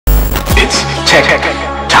Tech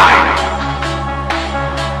time.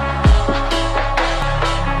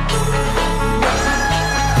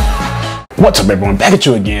 What's up, everyone? Back at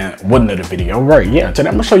you again with another video. Right, yeah, today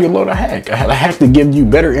I'm gonna show you a little hack. A hack to give you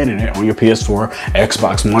better internet on your PS4,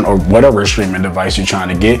 Xbox One, or whatever streaming device you're trying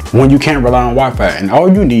to get when you can't rely on Wi-Fi. And all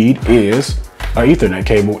you need is an Ethernet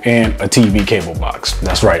cable and a TV cable box.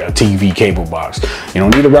 That's right, a TV cable box. You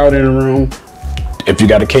don't need a router in the room. If you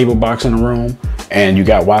got a cable box in the room and you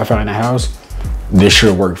got Wi-Fi in the house, this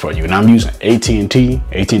should work for you. And I'm using AT&T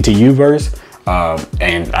Uverse,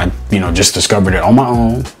 and I just discovered it on my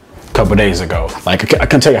own a couple days ago. Like, I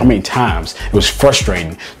can't tell you how many times it was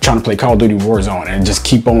frustrating trying to play Call of Duty Warzone and just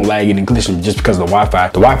keep on lagging and glitching just because of the Wi-Fi.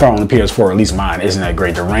 The Wi-Fi on the PS4, at least mine, isn't that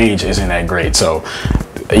great. The range isn't that great. So,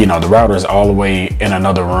 the router is all the way in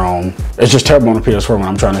another room. It's just terrible on the PS4 when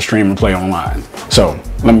I'm trying to stream and play online. So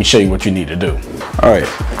let me show you what you need to do. All right,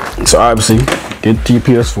 so obviously get to your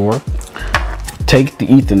PS4, take the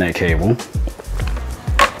Ethernet cable,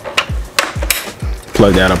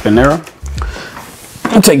 plug that up in there,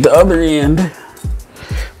 and take the other end,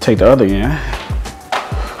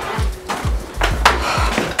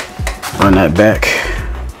 run that back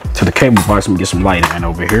to the cable box. Let me get some light in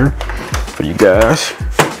over here for you guys.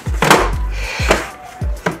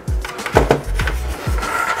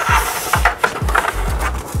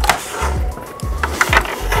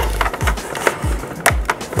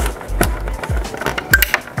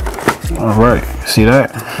 All right, see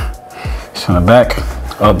that? It's on the back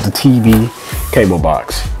of the TV cable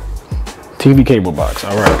box.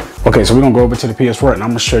 All right. Okay, so we're gonna go over to the PS4 and I'm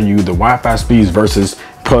gonna show you the Wi-Fi speeds versus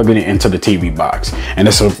plugging it into the TV box. And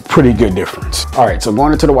it's a pretty good difference. All right, so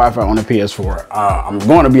going into the Wi-Fi on the PS4, I'm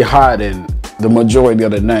going to be hiding the majority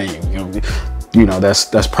of the name.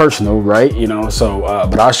 That's personal, right?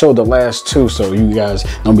 But I'll show the last two so you guys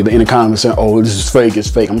don't be in the comments saying, oh, this is fake, it's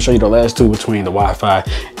fake. I'm gonna show you the last two between the Wi-Fi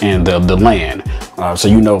and the LAN. So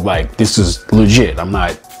like, this is legit. I'm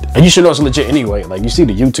not, and you should know it's legit anyway. Like, you see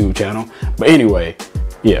the YouTube channel. But anyway,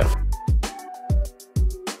 yeah.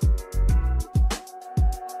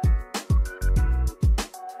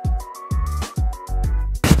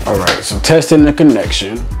 All right, so testing the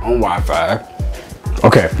connection on Wi-Fi.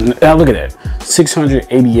 Okay, now look at that,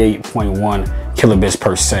 688.1 kilobits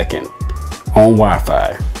per second on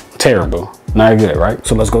Wi-Fi. Terrible, not good, right?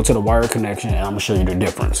 So let's go to the wire connection and I'm gonna show you the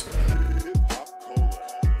difference.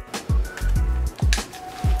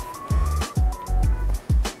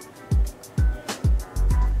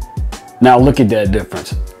 Now look at that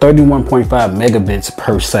difference, 31.5 megabits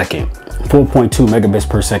per second, 4.2 megabits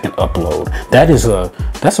per second upload.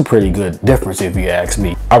 That's a pretty good difference if you ask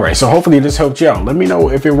me. All right, so hopefully this helped you out. Let me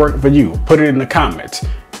know if it worked for you. Put it in the comments.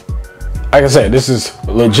 Like I said, this is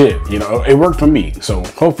legit. It worked for me, so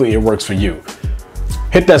hopefully it works for you.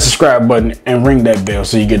 Hit that subscribe button and ring that bell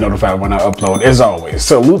so you get notified when I upload. As always,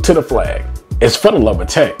 salute to the flag. It's for the love of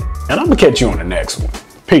tech, and I'm gonna catch you on the next one.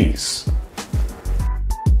 Peace.